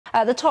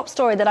the top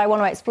story that I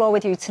want to explore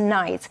with you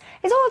tonight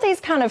is all of these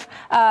kind of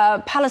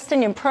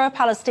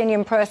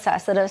pro-Palestinian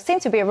protests that seem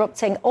to be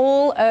erupting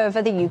all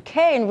over the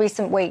UK in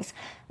recent weeks.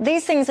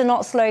 These things are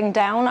not slowing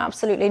down,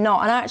 absolutely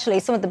not. And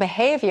actually, some of the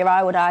behaviour,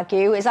 I would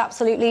argue, is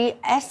absolutely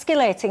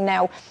escalating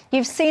now.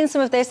 You've seen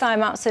some of this,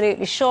 I'm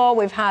absolutely sure.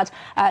 We've had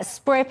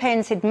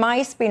spray-painted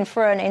mice being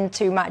thrown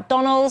into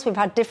McDonald's. We've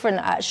had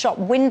different shop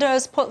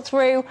windows put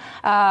through.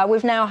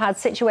 We've now had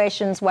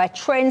situations where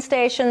train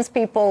stations,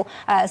 people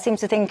seem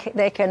to think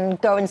they can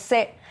go and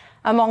sit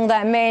among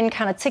their main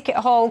kind of ticket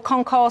hall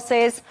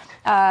concourses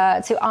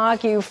to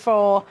argue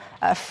for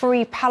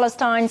free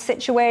Palestine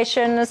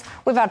situations.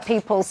 We've had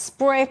people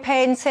spray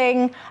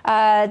painting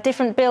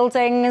different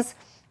buildings.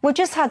 We've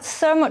just had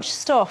so much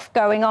stuff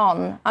going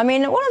on. I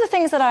mean, one of the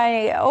things that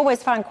I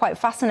always find quite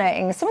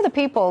fascinating, some of the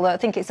people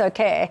that think it's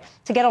OK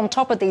to get on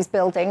top of these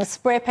buildings,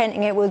 spray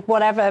painting it with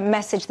whatever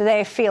message that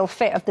they feel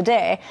fit of the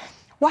day,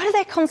 why do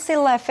they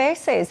conceal their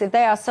faces if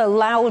they are so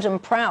loud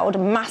and proud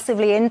and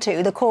massively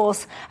into the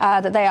cause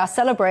that they are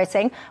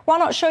celebrating? Why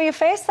not show your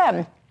face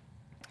then?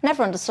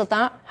 Never understood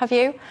that, have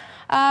you?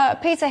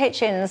 Peter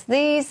Hitchens,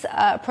 these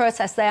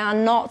protests, they are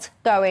not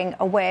going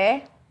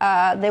away.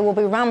 They will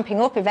be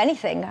ramping up, if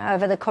anything,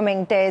 over the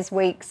coming days,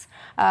 weeks,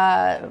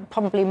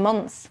 probably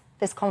months.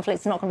 This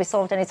conflict's not going to be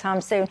solved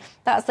anytime soon.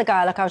 That's the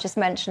guy, like I was just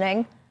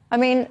mentioning. I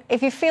mean,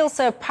 if you feel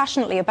so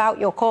passionately about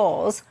your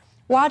cause,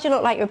 why do you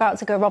look like you're about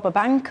to go rob a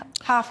bank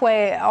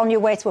halfway on your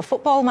way to a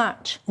football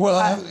match? Well,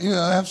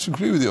 I have to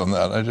agree with you on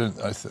that.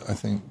 I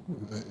think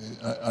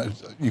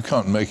you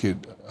can't make it,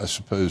 I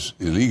suppose,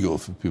 illegal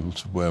for people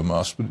to wear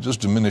masks, but it does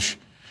diminish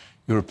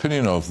your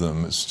opinion of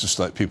them. It's just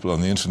like people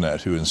on the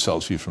internet who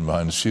insult you from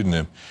behind a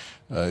pseudonym.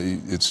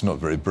 It's not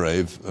very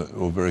brave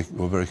or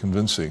very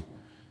convincing.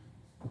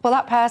 Well,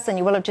 that person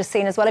you will have just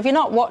seen as well. If you're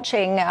not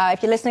watching,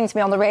 if you're listening to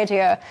me on the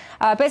radio,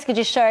 basically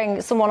just showing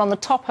someone on the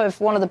top of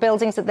one of the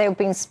buildings that they've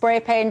been spray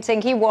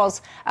painting. He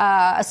was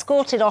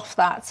escorted off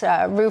that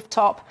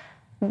rooftop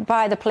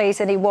by the police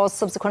and he was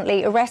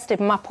subsequently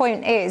arrested. My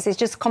point is, he's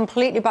just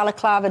completely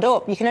balaclavaed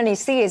up. You can only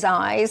see his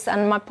eyes.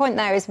 And my point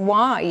there is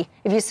why,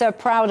 if you're so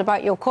proud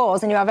about your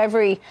cause, and you have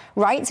every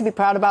right to be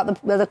proud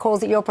about the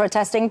cause that you're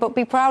protesting, but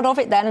be proud of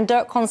it then and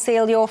don't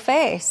conceal your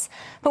face.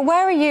 But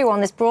where are you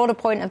on this broader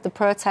point of the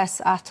protests,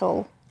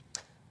 Atul?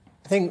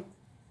 I think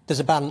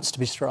there's a balance to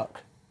be struck.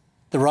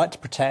 The right to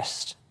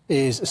protest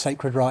is a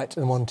sacred right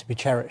and one to be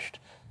cherished.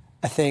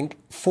 I think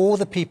for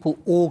the people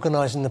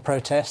organising the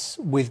protests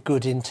with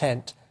good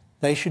intent,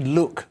 they should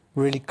look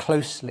really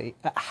closely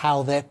at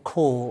how their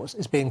cause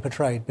is being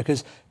portrayed,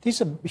 because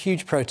these are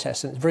huge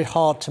protests and it's very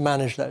hard to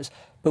manage those.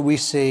 But we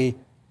see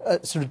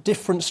sort of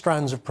different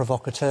strands of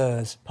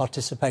provocateurs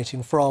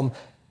participating, from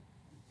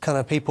kind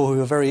of people who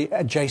are very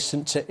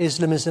adjacent to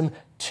Islamism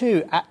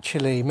to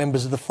actually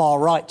members of the far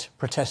right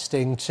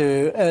protesting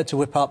to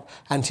whip up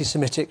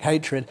anti-Semitic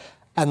hatred.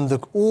 And the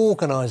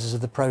organisers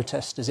of the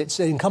protesters, it's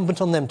incumbent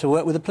on them to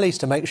work with the police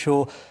to make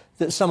sure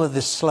that some of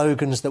the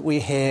slogans that we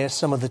hear,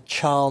 some of the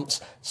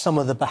chants, some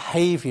of the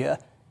behaviour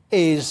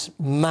is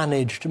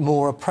managed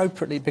more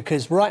appropriately,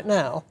 because right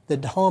now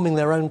they're harming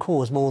their own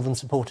cause more than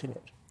supporting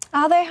it.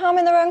 Are they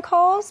harming their own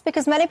cause?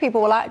 Because many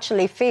people will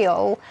actually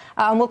feel,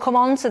 and we'll come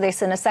on to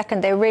this in a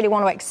second, they really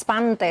want to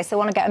expand this. They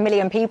want to get 1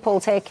 million people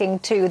taking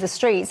to the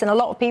streets. And a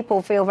lot of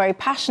people feel very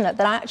passionate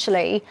that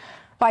actually,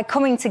 by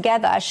coming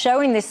together,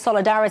 showing this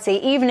solidarity,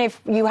 even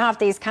if you have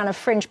these kind of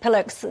fringe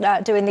pillocks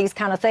doing these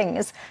kind of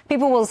things,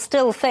 people will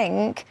still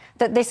think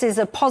that this is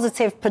a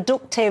positive,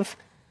 productive,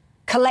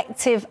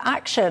 collective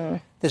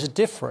action. There's a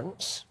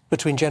difference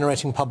between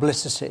generating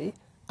publicity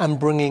and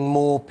bringing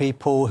more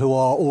people who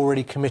are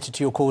already committed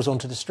to your cause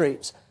onto the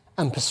streets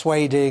and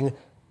persuading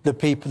the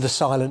people, the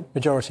silent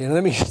majority. And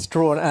let me just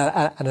draw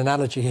an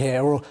analogy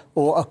here,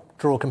 or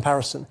draw a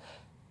comparison.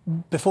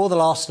 Before the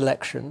last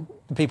election,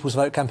 the People's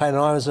Vote campaign, and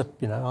I was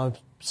a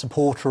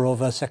supporter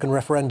of a second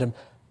referendum,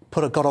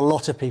 got a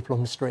lot of people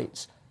on the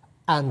streets.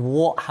 And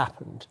what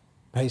happened?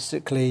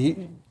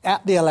 Basically,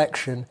 at the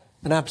election,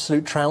 an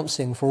absolute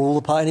trouncing for all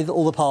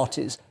the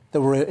parties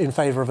that were in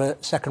favour of a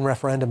second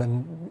referendum.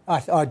 And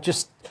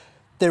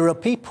there are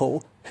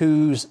people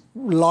whose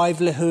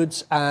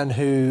livelihoods and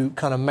who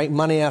kind of make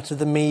money out of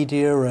the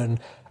media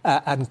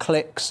and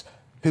clicks,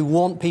 who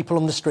want people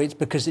on the streets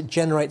because it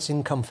generates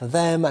income for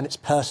them and it's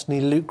personally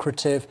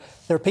lucrative.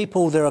 There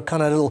are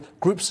kind of little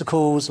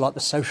groupsicles like the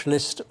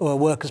Socialist or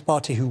Workers'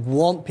 Party who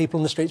want people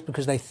on the streets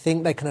because they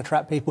think they can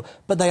attract people,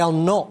 but they are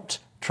not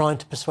trying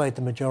to persuade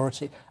the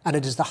majority. And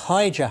it is the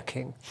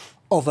hijacking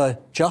of a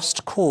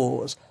just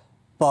cause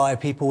by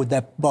people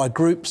by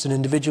groups and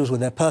individuals with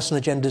their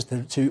personal agendas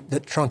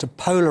that trying to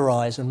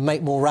polarise and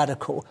make more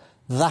radical.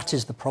 That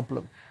is the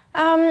problem.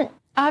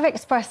 I've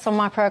expressed on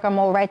my programme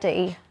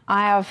already,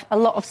 I have a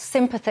lot of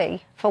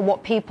sympathy for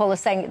what people are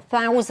saying.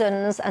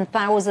 Thousands and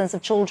thousands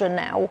of children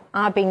now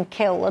are being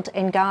killed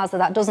in Gaza.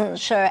 That doesn't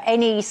show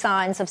any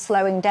signs of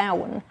slowing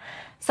down.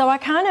 So I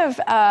kind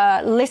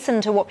of listen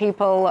to what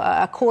people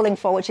are calling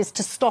for, which is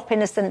to stop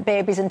innocent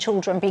babies and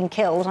children being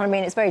killed. I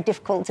mean, it's very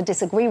difficult to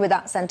disagree with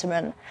that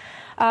sentiment.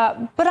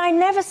 But I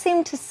never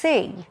seem to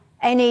see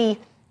any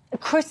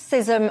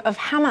criticism of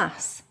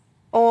Hamas.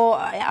 Or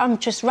I'm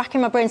just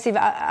racking my brain to see if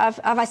have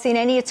I seen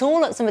any at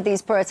all at some of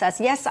these protests?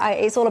 Yes,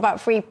 it's all about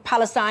free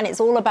Palestine. It's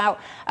all about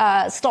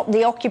stop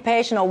the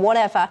occupation or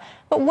whatever.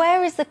 But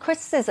where is the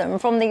criticism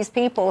from these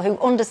people who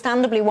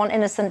understandably want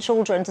innocent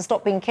children to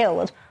stop being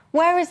killed?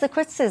 Where is the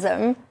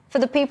criticism for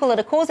the people that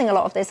are causing a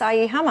lot of this,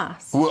 i.e.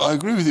 Hamas? Well, I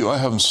agree with you. I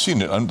haven't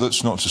seen it. And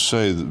that's not to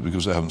say that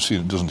because I haven't seen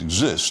it, it doesn't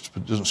exist,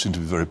 but it doesn't seem to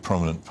be a very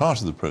prominent part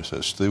of the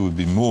process. They would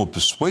be more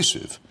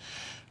persuasive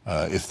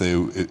if they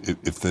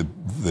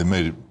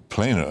made it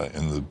plainer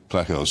in the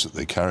placards that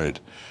they carried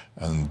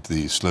and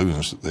the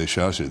slogans that they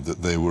shouted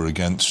that they were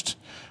against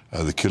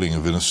the killing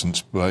of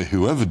innocents by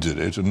whoever did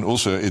it. And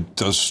also, it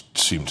does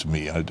seem to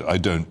me, I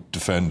don't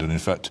defend and, in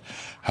fact,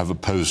 have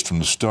opposed from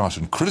the start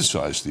and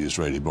criticised the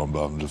Israeli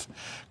bombardment of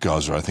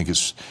Gaza. I think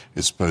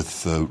it's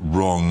both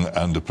wrong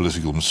and a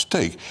political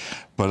mistake.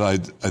 But I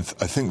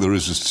think there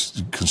is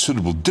a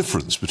considerable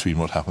difference between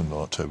what happened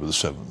on October the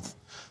 7th,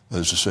 that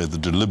is to say, the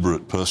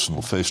deliberate,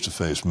 personal,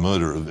 face-to-face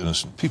murder of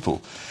innocent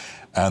people,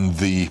 and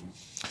the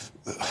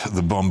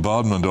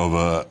bombardment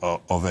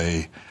of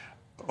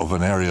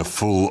an area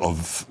full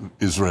of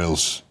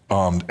Israel's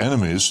armed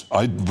enemies,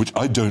 which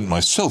I don't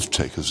myself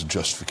take as a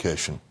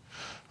justification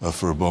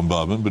for a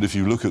bombardment. But if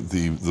you look at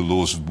the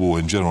laws of war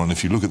in general, and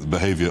if you look at the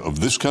behaviour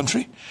of this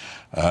country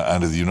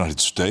and of the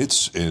United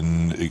States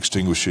in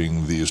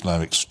extinguishing the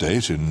Islamic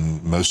State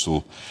in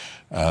Mosul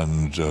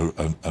and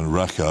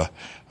Raqqa,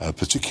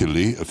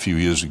 particularly a few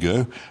years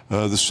ago,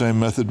 the same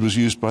method was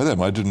used by them.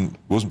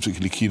 Wasn't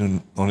particularly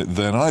keen on it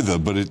then either,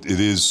 but it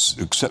is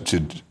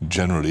accepted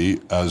generally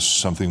as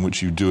something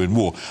which you do in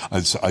war.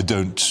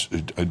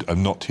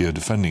 I'm not here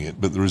defending it,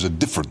 but there is a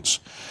difference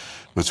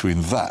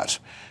between that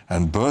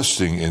and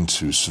bursting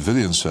into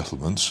civilian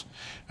settlements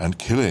and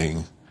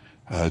killing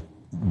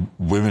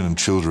women and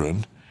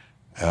children,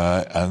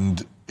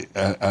 and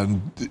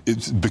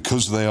it's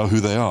because they are who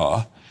they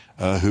are.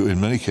 Who in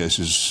many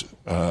cases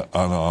are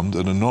unarmed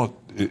and are not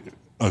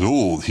at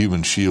all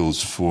human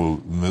shields for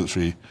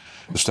military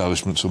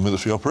establishments or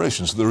military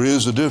operations. There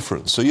is a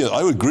difference. So, yeah,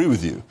 I would agree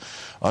with you.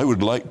 I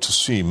would like to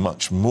see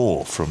much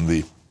more from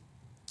the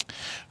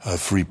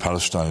Free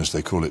Palestine, as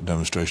they call it,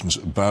 demonstrations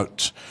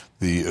about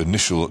the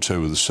initial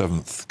October the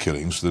 7th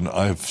killings than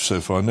I have so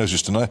far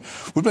noticed. And I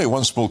would make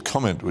one small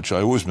comment, which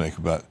I always make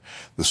about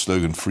the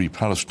slogan Free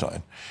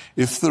Palestine.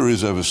 If there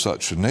is ever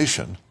such a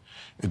nation,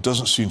 it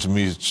doesn't seem to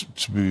me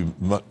to be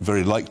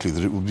very likely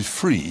that it will be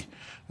free,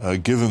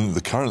 given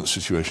the current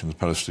situation of the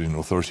Palestinian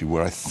Authority,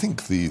 where I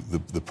think the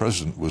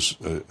president was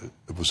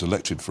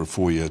elected for a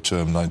 4-year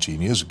term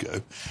 19 years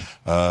ago,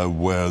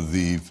 where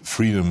the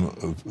freedom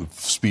of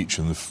speech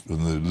and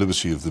the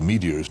liberty of the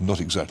media is not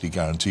exactly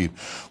guaranteed.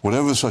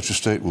 Whatever such a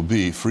state will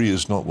be, free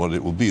is not what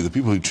it will be. The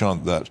people who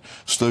chant that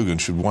slogan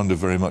should wonder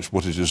very much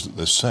what it is that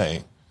they're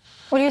saying.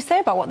 What do you say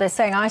about what they're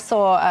saying? I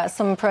saw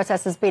some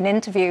protesters being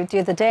interviewed the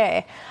other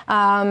day,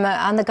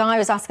 and the guy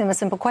was asking them a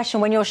simple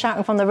question. When you're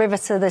shouting from the river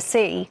to the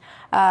sea,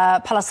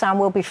 Palestine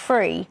will be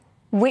free,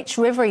 which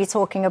river are you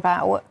talking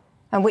about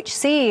and which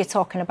sea are you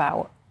talking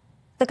about?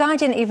 The guy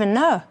didn't even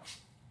know.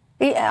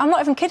 I'm not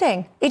even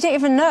kidding. He didn't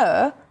even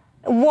know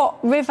what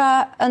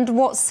river and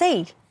what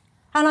sea.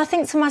 And I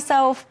think to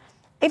myself,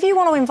 if you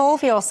want to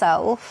involve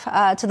yourself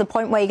to the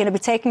point where you're going to be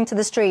taking to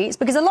the streets,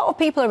 because a lot of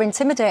people are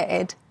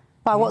intimidated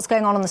by what's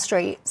going on the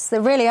streets. They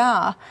really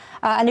are.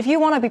 And if you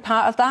want to be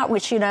part of that,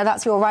 which, you know,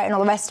 that's your right and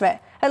all the rest of it,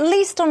 at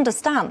least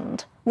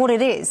understand what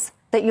it is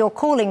that you're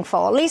calling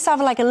for. At least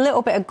have like a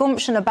little bit of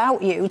gumption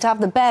about you to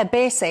have the bare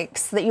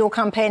basics that you're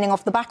campaigning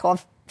off the back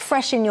of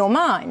fresh in your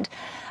mind.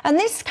 And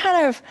this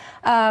kind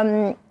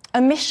of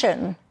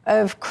omission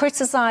of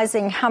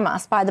criticising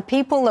Hamas by the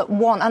people that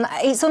want, and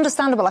it's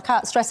understandable, I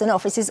can't stress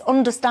enough, it is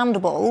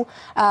understandable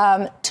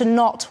to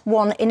not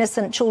want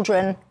innocent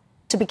children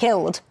to be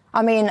killed.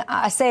 I mean,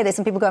 I say this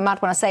and people go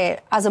mad when I say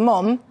it. As a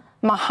mum,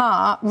 my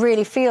heart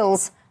really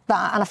feels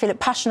that, and I feel it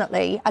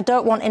passionately. I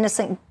don't want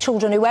innocent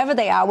children, whoever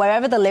they are,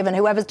 wherever they live and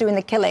whoever's doing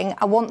the killing,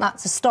 I want that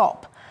to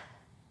stop.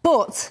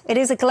 But it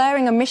is a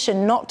glaring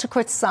omission not to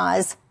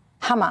criticise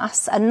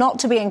Hamas and not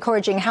to be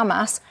encouraging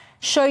Hamas.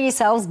 Show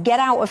yourselves, get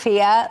out of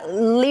here,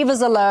 leave us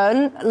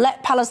alone,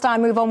 let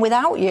Palestine move on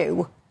without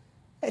you.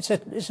 It's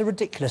a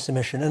ridiculous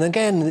omission, and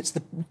again, it's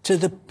to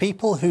the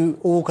people who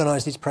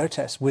organise these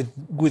protests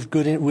with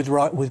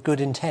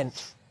good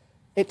intent.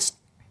 It's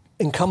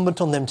incumbent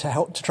on them to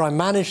help to try and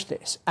manage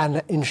this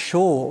and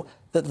ensure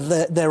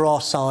that there are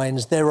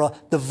signs, the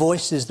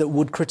voices that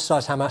would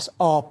criticise Hamas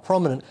are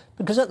prominent,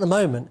 because at the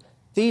moment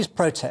these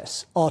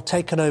protests are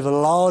taken over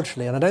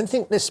largely, and I don't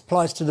think this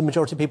applies to the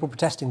majority of people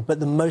protesting, but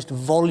the most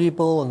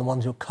voluble and the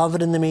ones who are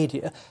covered in the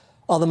media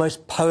are the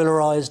most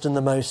polarised and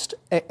the most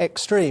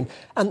extreme.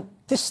 And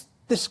this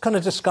kind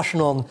of discussion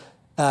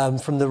on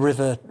from the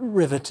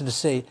river to the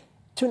sea,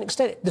 to an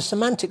extent, the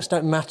semantics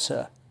don't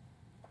matter.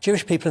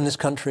 Jewish people in this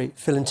country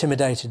feel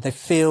intimidated. They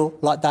feel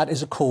like that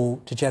is a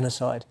call to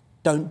genocide.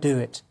 don't do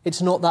it.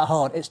 It's not that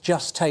hard. It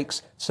just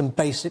takes some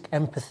basic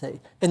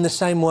empathy. In the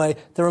same way,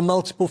 there are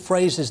multiple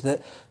phrases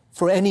that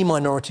for any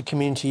minority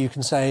community you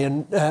can say,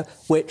 and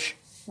which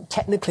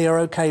technically are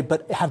okay,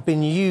 but have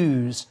been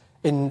used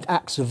in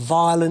acts of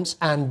violence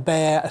and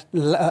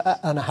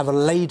have a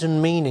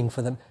laden meaning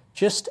for them.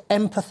 Just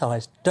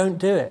empathise. Don't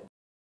do it.